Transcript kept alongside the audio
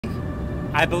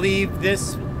I believe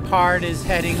this part is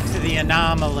heading to the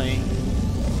Anomaly.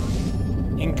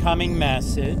 Incoming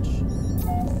message.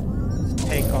 Let's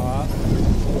take off.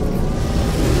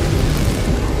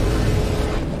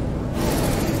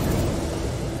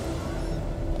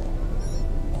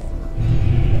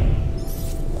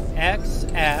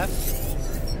 XF.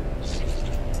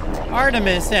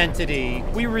 Artemis entity,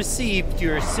 we received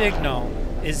your signal.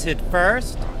 Is it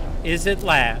first? Is it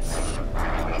last?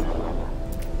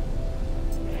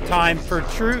 Time for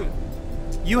truth.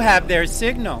 You have their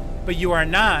signal, but you are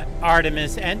not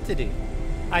Artemis entity.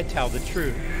 I tell the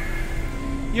truth.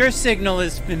 Your signal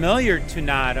is familiar to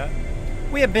Nada.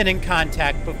 We have been in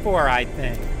contact before, I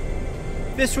think.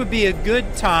 This would be a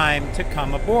good time to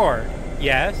come aboard.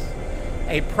 Yes?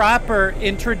 A proper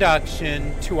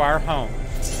introduction to our home.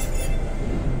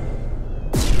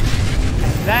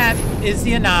 That is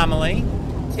the Anomaly.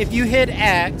 If you hit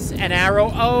X and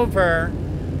arrow over,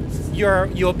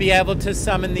 you'll be able to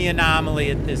summon the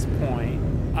Anomaly at this point,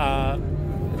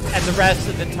 and the rest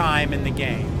of the time in the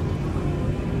game.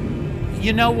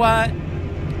 You know what?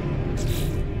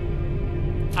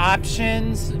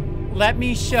 Options. Let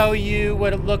me show you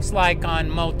what it looks like on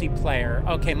multiplayer.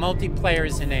 Okay, multiplayer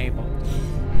is enabled.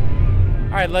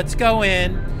 All right, let's go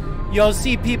in. You'll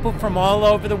see people from all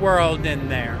over the world in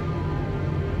there.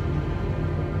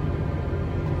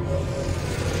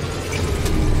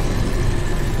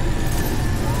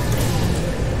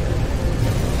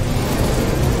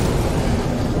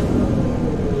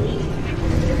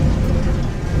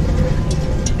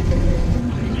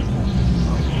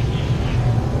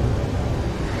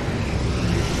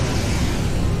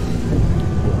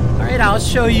 I'll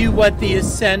show you what the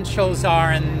essentials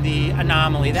are in the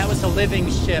Anomaly. That was a living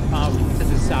ship off to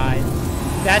the side.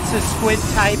 That's a squid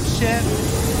type ship.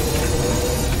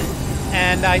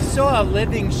 And I saw a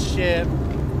living ship.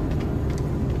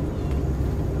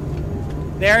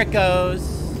 There it goes.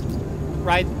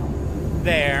 Right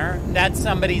there. That's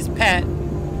somebody's pet.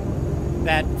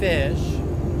 That fish.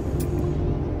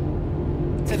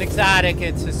 It's an exotic.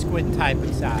 It's a squid type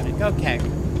exotic. Okay.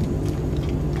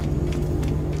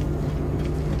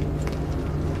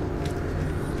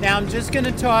 Now I'm just going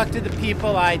to talk to the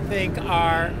people I think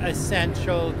are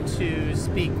essential to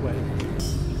speak with.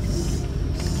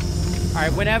 All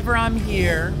right, whenever I'm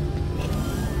here,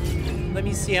 let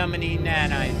me see how many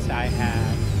nanites I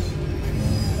have.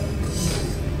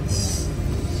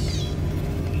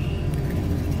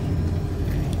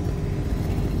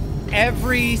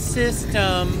 Every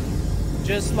system,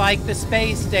 just like the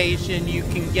space station, you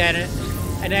can get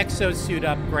an exosuit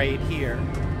upgrade here.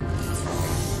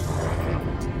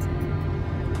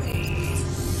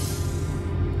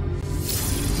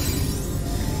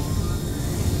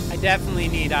 Definitely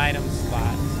need item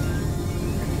slots.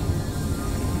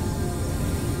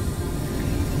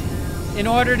 In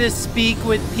order to speak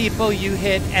with people, you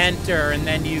hit enter and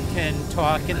then you can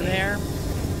talk in there.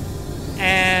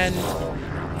 And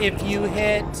if you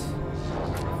hit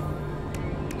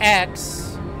X,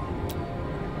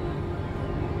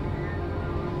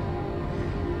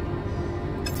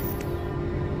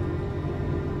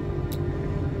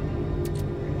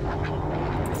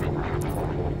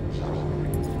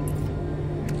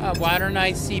 why don't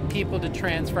I see people to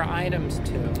transfer items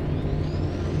to?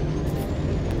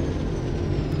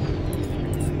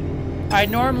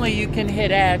 Normally you can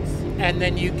hit X and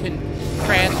then you can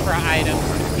transfer items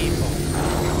to people.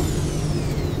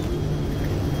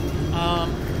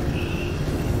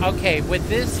 Okay, with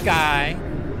this guy,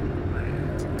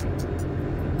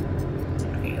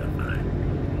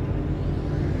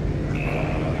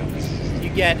 you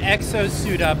get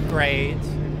exosuit upgrades.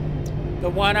 The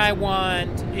one I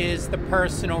want is the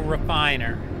personal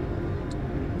refiner.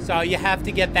 So you have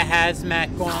to get the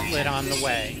hazmat gauntlet on the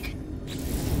way.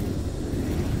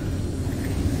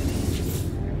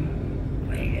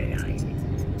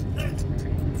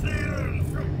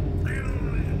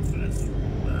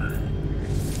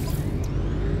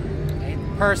 Okay,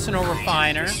 personal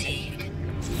refiner.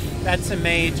 That's a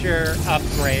major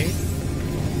upgrade.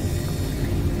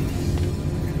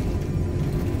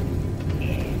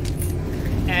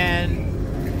 And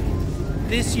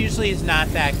this usually is not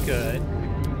that good.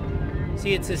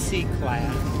 See, it's a C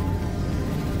class.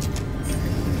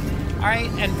 All right,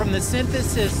 and from the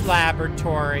synthesis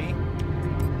laboratory,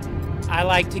 I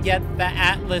like to get the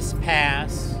Atlas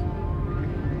Pass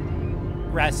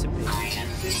recipe.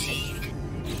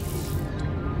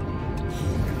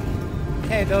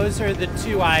 Okay, those are the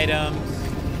two items.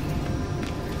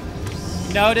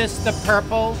 Notice the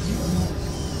purple.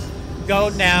 Go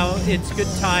now. It's a good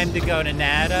time to go to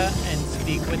Nada and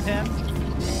speak with him.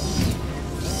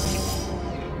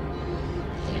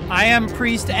 I am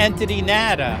Priest Entity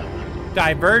Nada,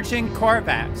 Divergent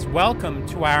Korvax. Welcome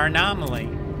to our anomaly.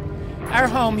 Our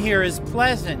home here is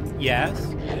pleasant,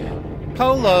 yes.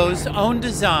 Polo's own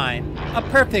design, a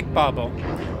perfect bubble.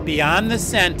 Beyond the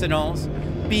Sentinels,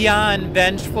 beyond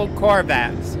vengeful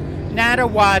Korvax, Nada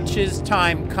watches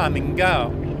time come and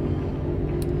go.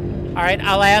 All right,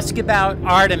 I'll ask about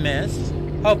Artemis.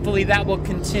 Hopefully that will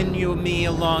continue me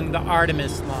along the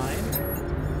Artemis line.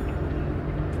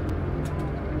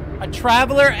 A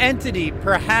traveler entity,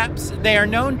 perhaps they are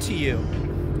known to you.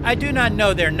 I do not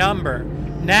know their number.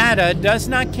 Nada does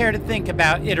not care to think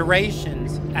about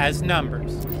iterations as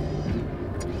numbers.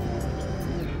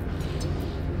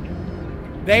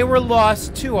 They were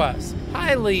lost to us,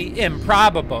 highly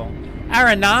improbable. Our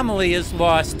anomaly is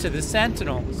lost to the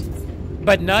Sentinels,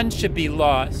 but none should be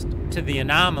lost to the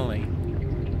anomaly.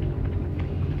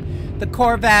 The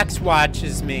Korvax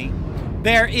watches me.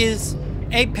 There is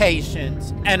a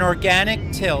patience, an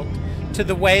organic tilt to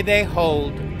the way they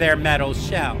hold their metal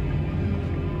shell.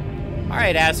 All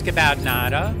right, ask about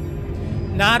Nada.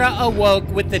 Nada awoke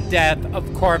with the death of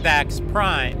Korvax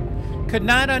Prime, could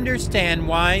not understand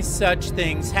why such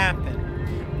things happen,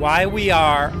 why we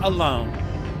are alone.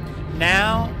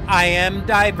 Now I am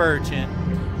divergent.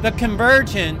 The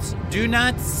convergence do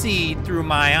not see through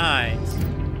my eyes.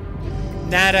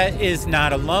 Nada is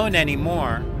not alone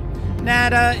anymore.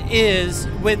 Nada is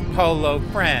with Polo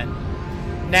friend.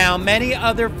 Now many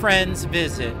other friends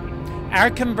visit.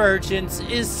 Our convergence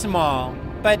is small,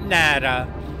 but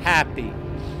Nada happy.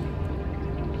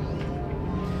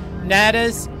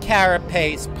 Nada's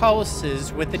carapace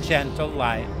pulses with a gentle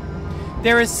light.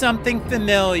 There is something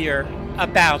familiar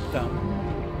about them.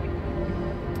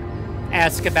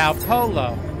 Ask about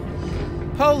Polo.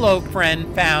 Polo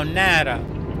friend found Nada,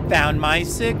 found my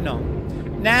signal.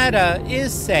 Nada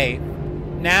is safe.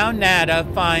 Now Nada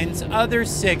finds other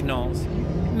signals,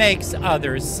 makes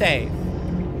others safe.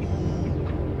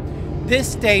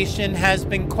 This station has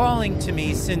been calling to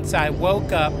me since I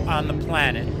woke up on the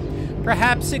planet.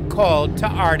 Perhaps it called to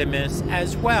Artemis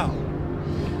as well.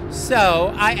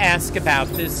 So I ask about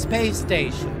this space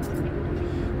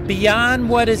station. Beyond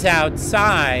what is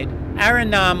outside, our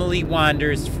anomaly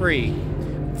wanders free.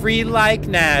 Free like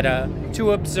Nada,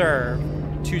 to observe,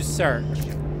 to search.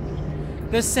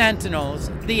 The Sentinels,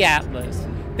 the Atlas,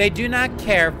 they do not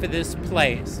care for this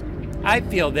place. I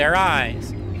feel their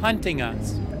eyes, hunting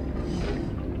us.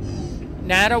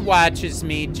 Nada watches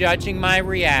me, judging my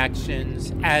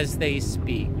reactions as they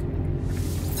speak.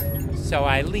 So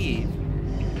I leave.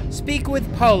 Speak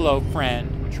with Polo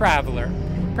friend, traveler.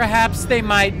 Perhaps they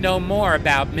might know more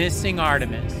about missing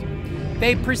Artemis.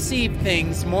 They perceive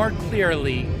things more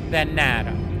clearly than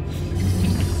Nada.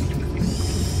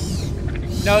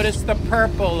 Notice the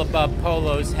purple above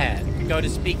Polo's head. Go to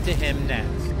speak to him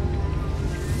next.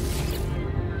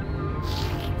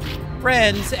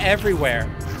 Friends everywhere.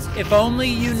 If only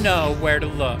you know where to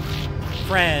look.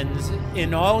 Friends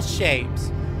in all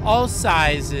shapes, all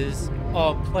sizes,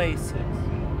 all places.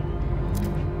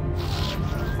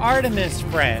 Artemis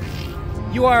friend,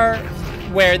 you are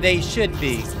where they should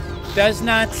be. Does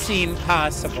not seem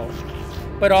possible.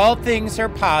 But all things are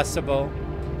possible.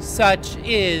 Such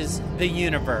is the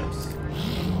universe.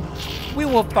 We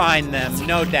will find them,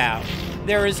 no doubt.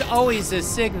 There is always a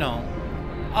signal,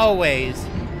 always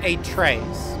a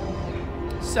trace.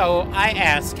 So I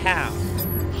ask how.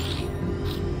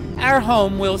 Our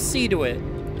home will see to it.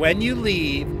 When you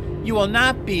leave, you will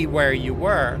not be where you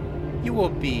were. You will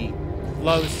be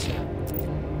closer.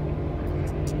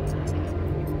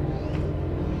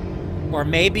 Or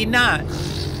maybe not.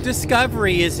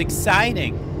 Discovery is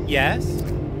exciting, yes?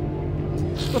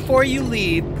 Before you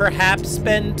leave, perhaps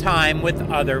spend time with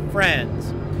other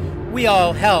friends. We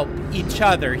all help each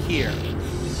other here.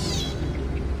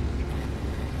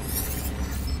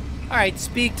 All right,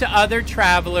 speak to other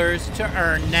travelers to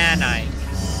earn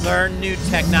nanites. Learn new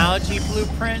technology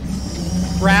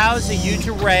blueprints. Browse a huge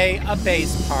array of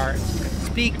base parts.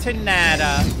 Speak to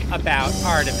Nada about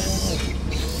Artemis.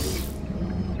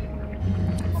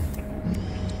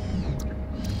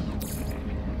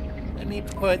 Let me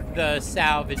put the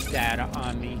salvage data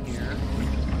on me here.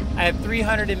 I have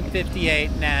 358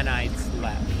 nanites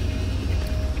left.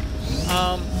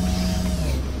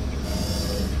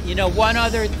 You know, one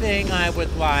other thing I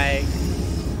would like,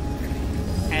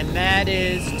 and that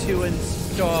is to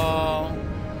install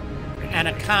an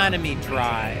economy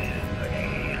drive.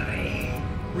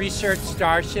 Research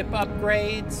Starship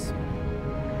upgrades.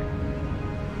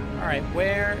 All right,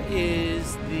 where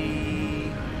is the...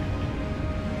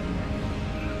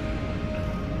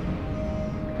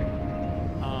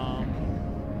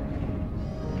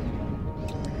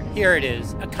 Here it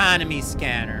is, economy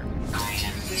scanner.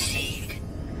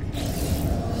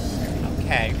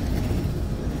 Okay.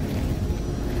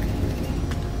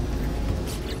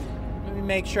 Let me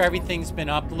make sure everything's been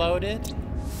uploaded.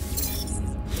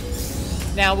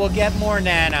 Now we'll get more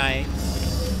nanites.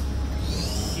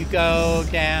 You go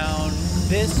down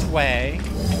this way.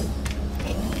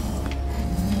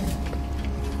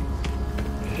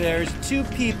 There's two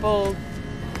people.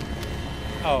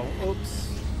 Oh, oops.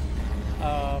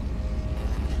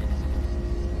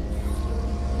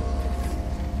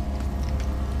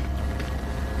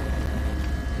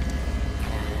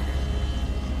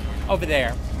 Over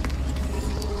there.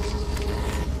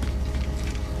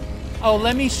 Oh,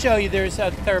 let me show you. There's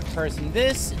a third person.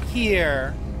 This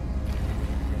here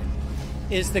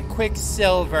is the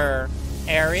Quicksilver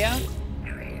area.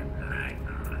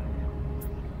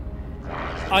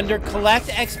 Under Collect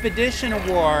Expedition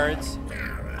Awards,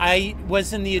 I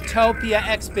was in the Utopia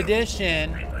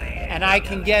Expedition, and I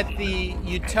can get the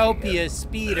Utopia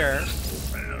Speeder.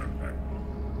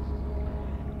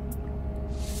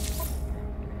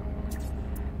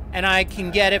 And I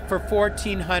can get it for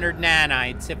 1,400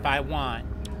 nanites if I want.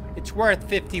 It's worth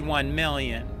 51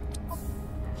 million.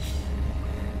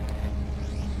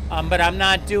 But I'm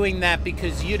not doing that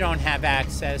because you don't have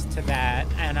access to that,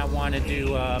 and I want to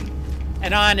do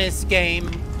an honest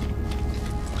game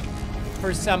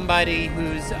for somebody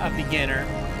who's a beginner.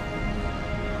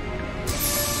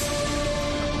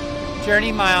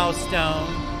 Journey milestone.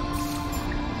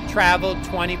 Travel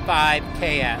 25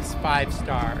 KS, 5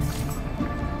 stars.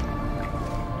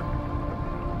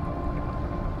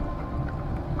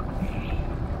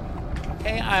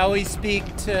 Okay, I always speak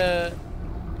to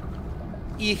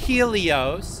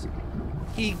Helios.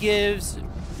 He gives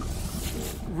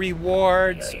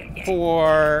rewards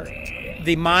for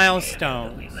the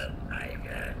milestones.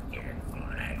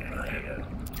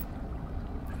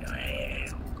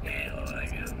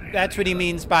 That's what he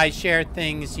means by share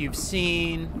things you've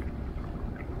seen.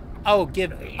 Oh,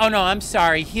 oh no, I'm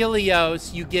sorry.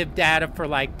 Helios, you give data for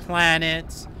like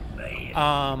planets,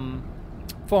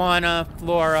 fauna,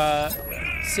 flora,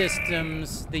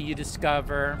 systems that you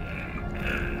discover.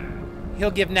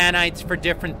 He'll give nanites for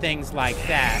different things like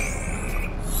that.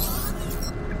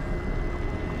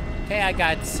 Okay, I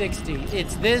got 60.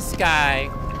 It's this guy.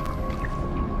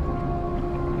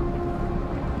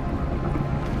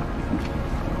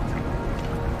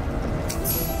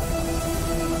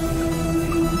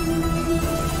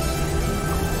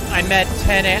 I met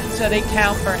 10, so they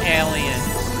count for aliens.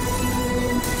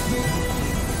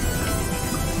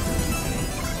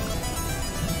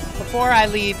 Before I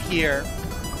leave here,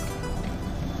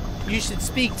 you should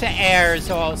speak to heirs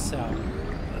also.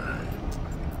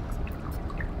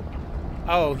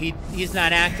 Oh, he's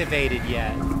not activated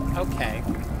yet. Okay.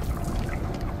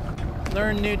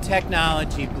 Learn new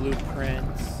technology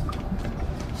blueprints.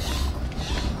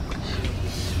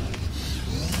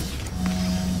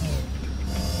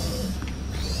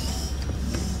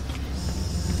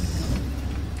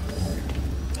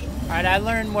 Alright, I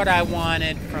learned what I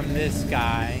wanted from this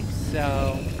guy,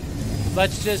 so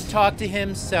let's just talk to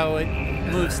him so it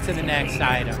moves to the next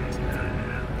item.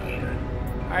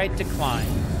 Alright, decline.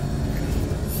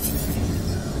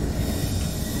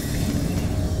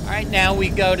 Alright, now we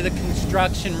go to the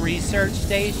construction research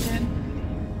station.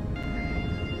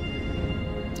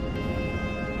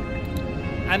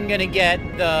 I'm gonna get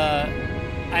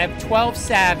I have 12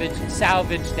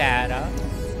 salvage data.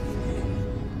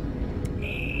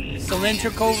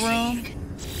 Cylindrical room,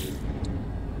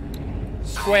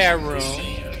 square room,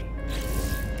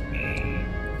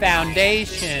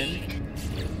 foundation,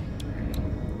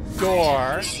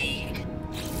 door,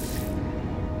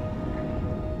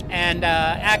 and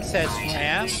access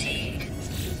ramp,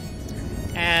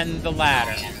 and the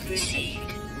ladder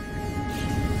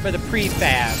for the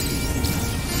prefab.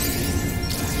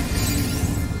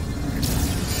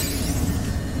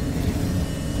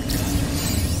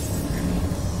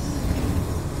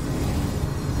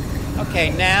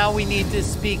 Okay, now we need to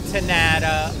speak to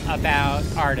Nada about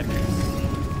Artemis.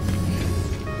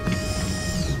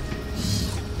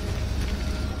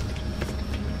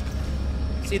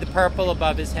 See the purple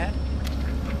above his head?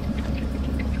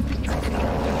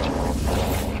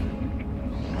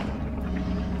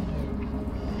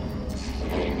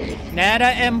 Nada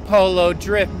and Polo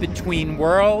drift between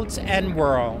worlds and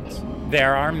worlds.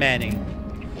 There are many.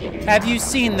 Have you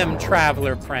seen them,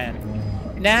 traveler friend?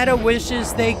 Nada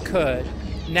wishes they could.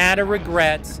 Nada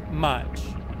regrets much.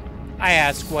 I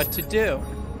ask what to do.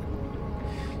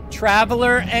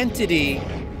 Traveler entity,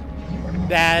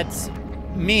 that's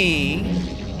me,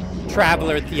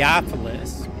 Traveler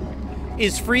Theophilus,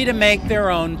 is free to make their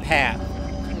own path.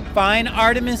 Find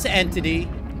Artemis entity,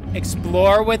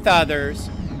 explore with others,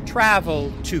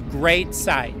 travel to great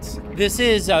sights. This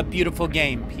is a beautiful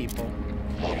game, people.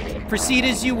 Proceed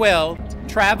as you will.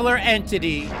 Traveler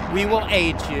entity, we will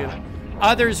aid you.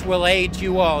 Others will aid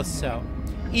you also,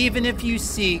 even if you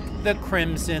seek the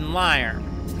Crimson Lyre.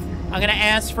 I'm going to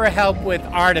ask for help with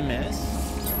Artemis.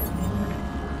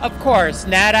 Of course,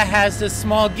 Nada has a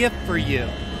small gift for you.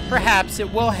 Perhaps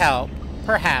it will help,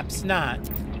 perhaps not.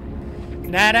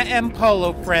 Nada and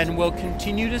Polo Friend will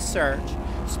continue to search.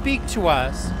 Speak to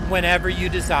us whenever you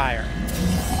desire.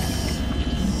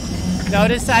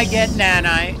 Notice I get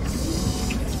nanites.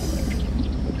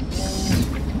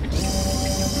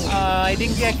 I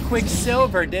didn't get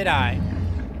Quicksilver, did I?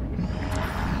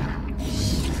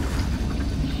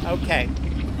 Okay.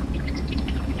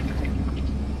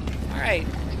 Alright.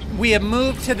 We have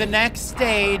moved to the next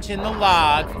stage in the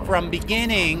log from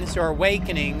beginnings or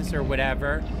awakenings or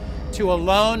whatever to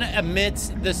alone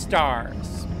amidst the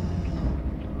stars.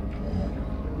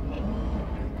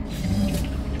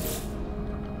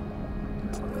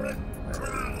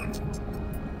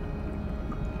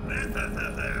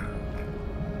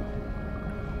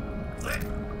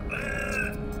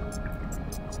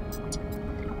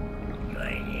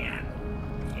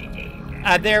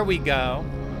 There we go.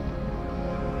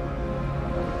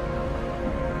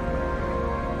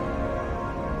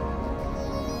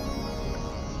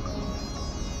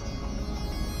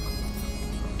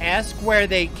 Ask where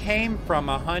they came from,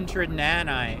 100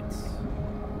 nanites.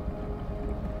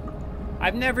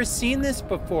 I've never seen this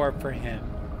before for him.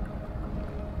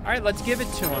 All right, let's give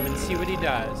it to him and see what he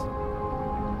does.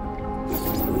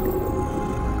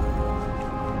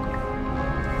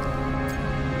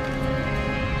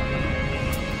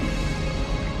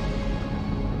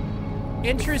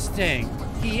 Interesting.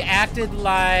 He acted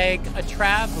like a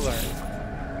traveler.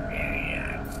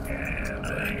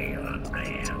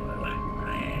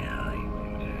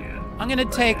 I'm gonna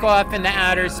take off into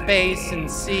outer space and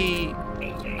see.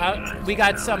 We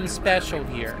got something special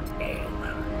here.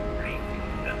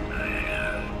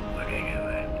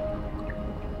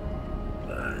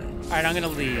 All right, I'm gonna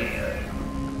leave.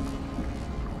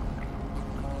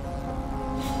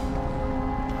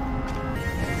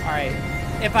 All right.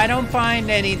 If I don't find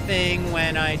anything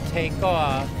when I take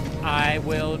off, I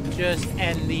will just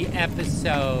end the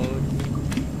episode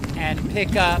and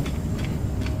pick up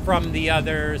from the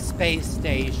other space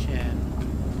station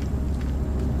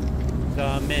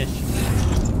the mission.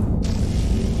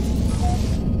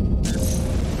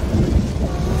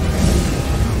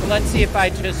 Let's see if I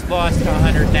just lost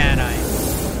 100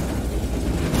 nanites.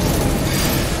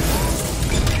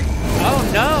 Oh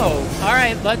no!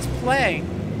 Alright, let's play.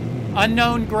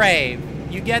 Unknown Grave.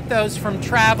 You get those from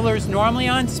travelers normally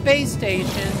on space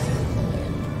stations,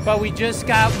 but we just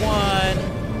got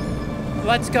one.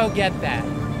 Let's go get that.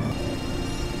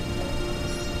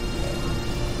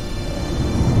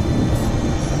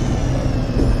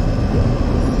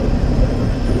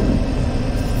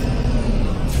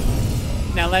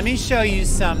 Now let me show you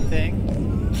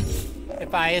something.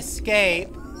 If I escape,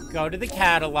 go to the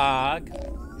catalog,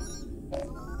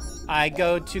 I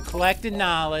go to collected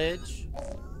knowledge,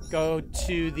 go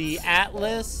to the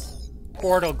Atlas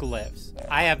portal glyphs.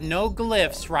 I have no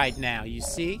glyphs right now, you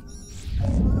see?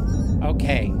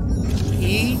 Okay.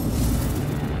 E.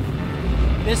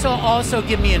 This will also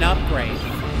give me an upgrade.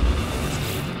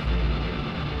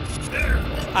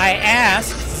 I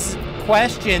asked a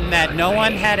question that no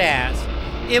one had asked.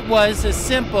 It was a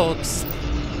simple...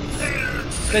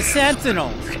 The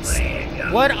Sentinels.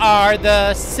 What are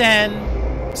the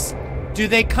do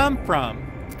they come from?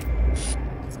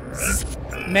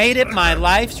 Made it my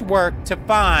life's work to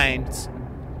find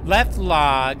left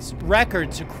logs,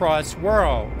 records across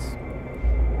worlds.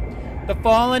 The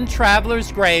fallen traveler's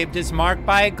grave is marked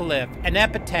by a glyph, an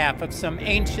epitaph of some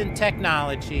ancient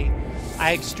technology.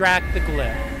 I extract the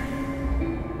glyph.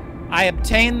 I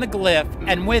obtain the glyph,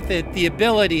 and with it, the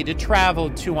ability to travel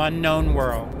to unknown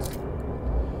worlds.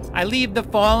 I leave the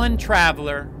fallen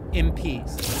traveler in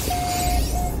peace.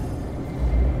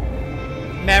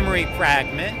 Memory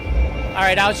fragment. All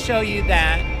right, I'll show you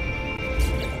that.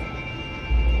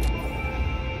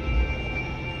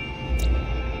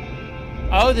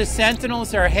 Oh, the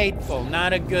Sentinels are hateful.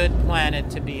 Not a good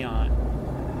planet to be on.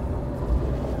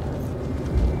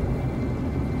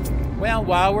 Well,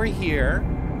 while we're here,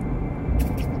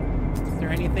 is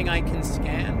there anything I can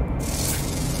scan?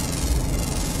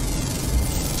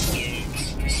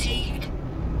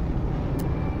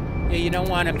 Yeah, you don't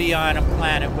want to be on a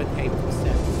planet with hateful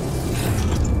Sentinels.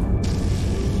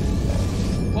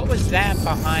 What was that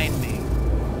behind me?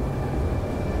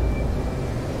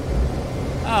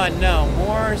 Oh no,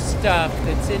 more stuff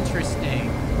that's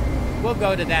interesting. We'll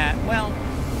go to that. Well,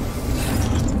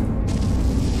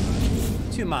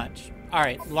 too much. All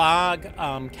right, log,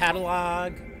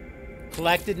 catalog,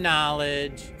 collected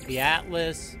knowledge, the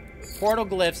atlas, portal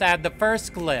glyphs. I have the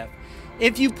first glyph.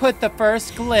 If you put the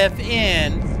first glyph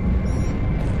in,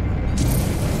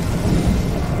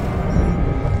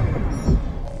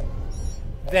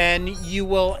 then you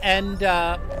will end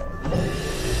up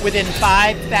within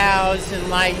 5,000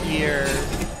 light years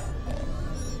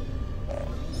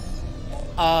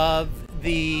of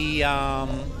the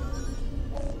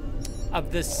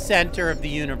center of the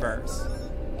universe.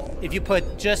 If you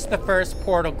put just the first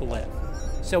portal glyph.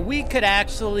 So we could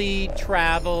actually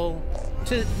travel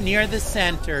to near the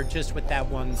center just with that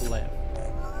one glyph.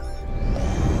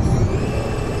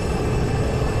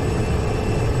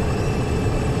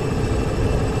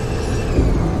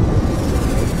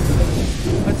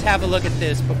 Let's have a look at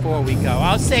this before we go.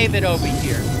 I'll save it over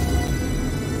here.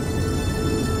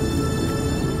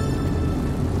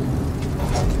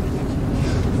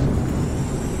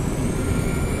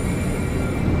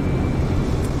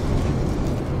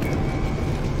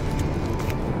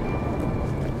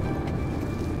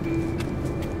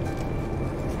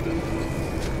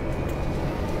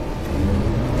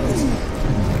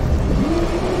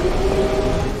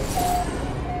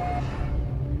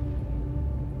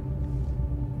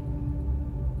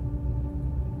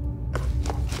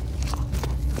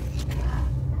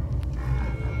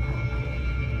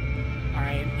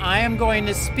 I am going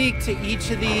to speak to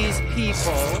each of these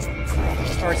people,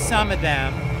 or some of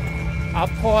them. I'll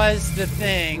pause the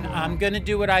thing. I'm going to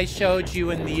do what I showed you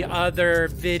in the other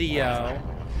video.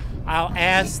 I'll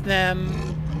ask them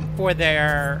for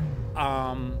their,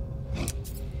 I'll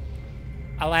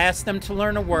ask them to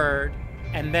learn a word,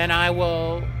 and then I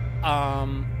will,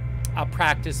 I'll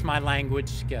practice my language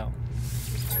skill.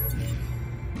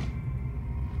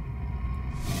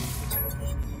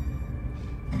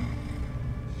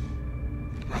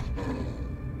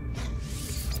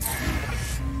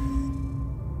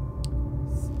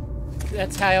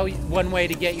 That's how one way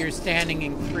to get your standing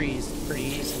increased pretty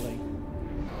easily.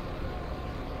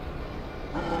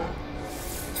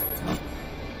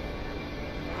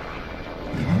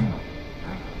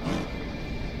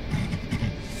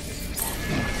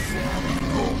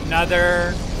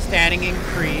 Another standing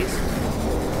increase.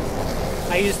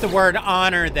 I used the word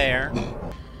honor there.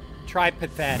 Try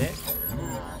pathetic.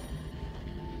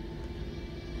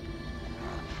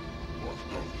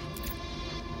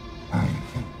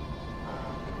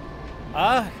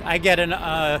 I get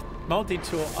a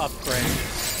multi-tool upgrade.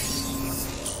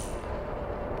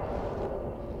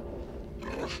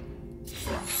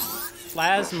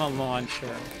 Plasma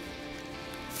launcher.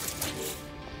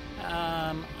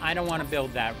 I don't want to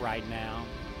build that right now.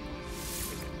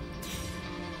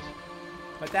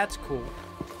 But that's cool.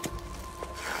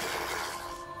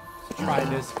 Let's try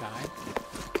this guy.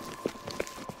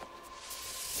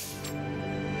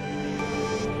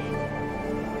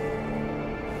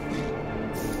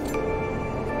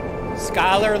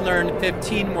 Scholar learned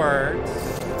 15 words.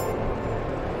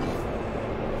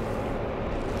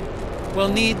 We'll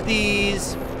need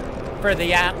these for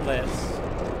the atlas.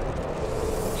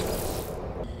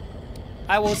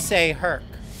 I will say Herc.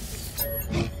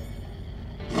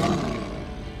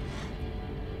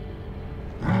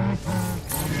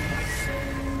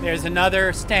 There's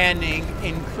another standing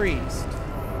increased.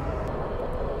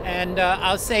 And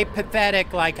I'll say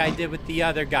pathetic like I did with the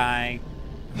other guy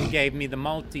who gave me the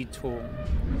multi-tool.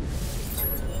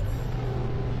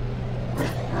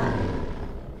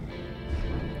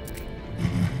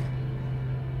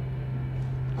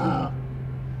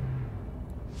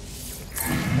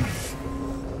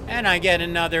 And I get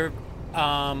another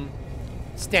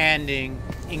standing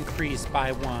increase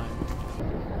by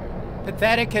 1.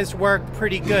 Pathetic has worked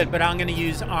pretty good, but I'm going to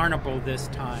use honorable this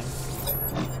time.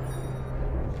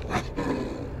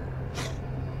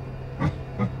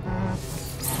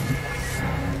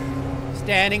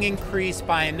 Standing increased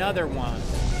by another 1.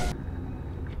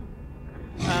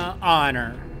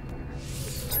 Honor.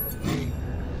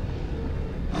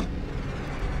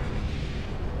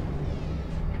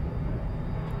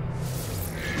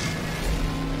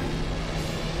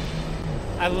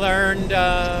 I learned,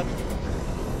 I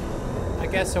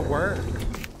guess, a word.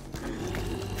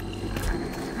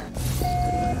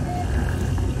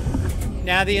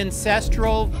 Now the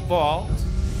ancestral vault.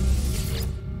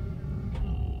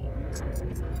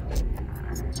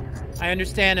 I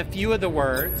understand a few of the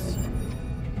words.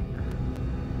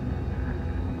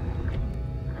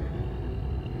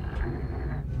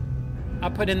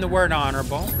 I'll put in the word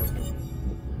honorable.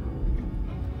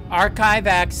 Archive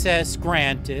access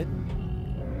granted.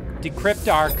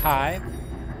 Decrypt archive.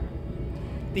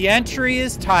 The entry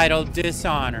is titled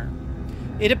Dishonor.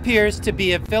 It appears to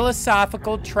be a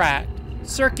philosophical tract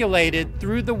circulated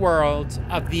through the worlds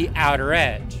of the outer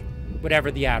edge,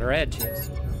 whatever the outer edge is.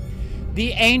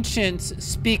 The ancients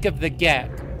speak of the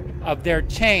Gek, of their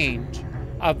change,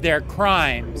 of their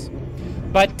crimes,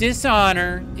 but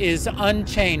dishonor is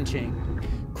unchanging.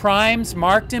 Crimes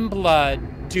marked in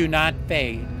blood do not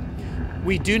fade.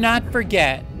 We do not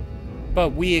forget, but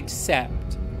we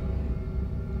accept.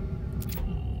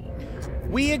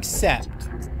 We accept.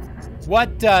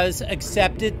 What does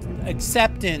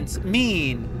acceptance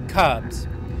mean, Cubs?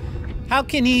 How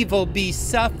can evil be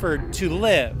suffered to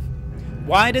live?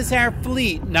 Why does our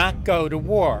fleet not go to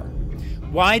war?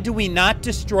 Why do we not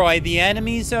destroy the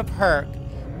enemies of Herc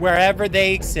wherever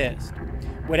they exist,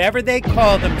 whatever they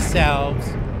call themselves,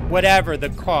 whatever the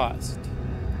cost?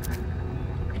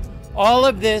 All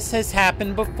of this has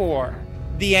happened before.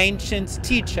 The ancients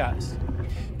teach us.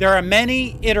 There are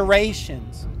many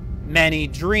iterations, many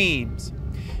dreams.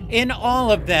 In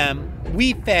all of them,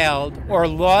 we failed or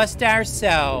lost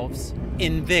ourselves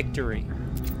in victory.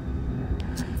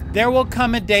 There will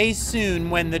come a day soon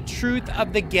when the truth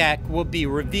of the Gek will be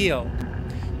revealed.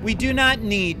 We do not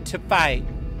need to fight.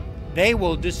 They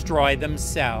will destroy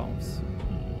themselves.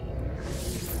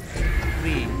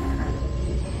 Leave.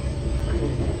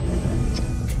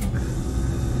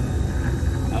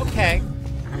 Okay.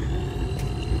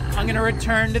 I'm going to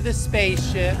return to the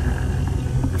spaceship,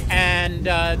 and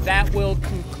that will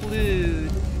conclude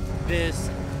this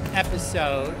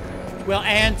episode. We'll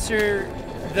answer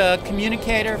the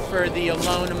communicator for the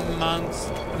Alone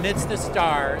Amidst the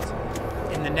Stars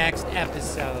in the next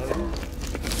episode.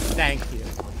 Thank you.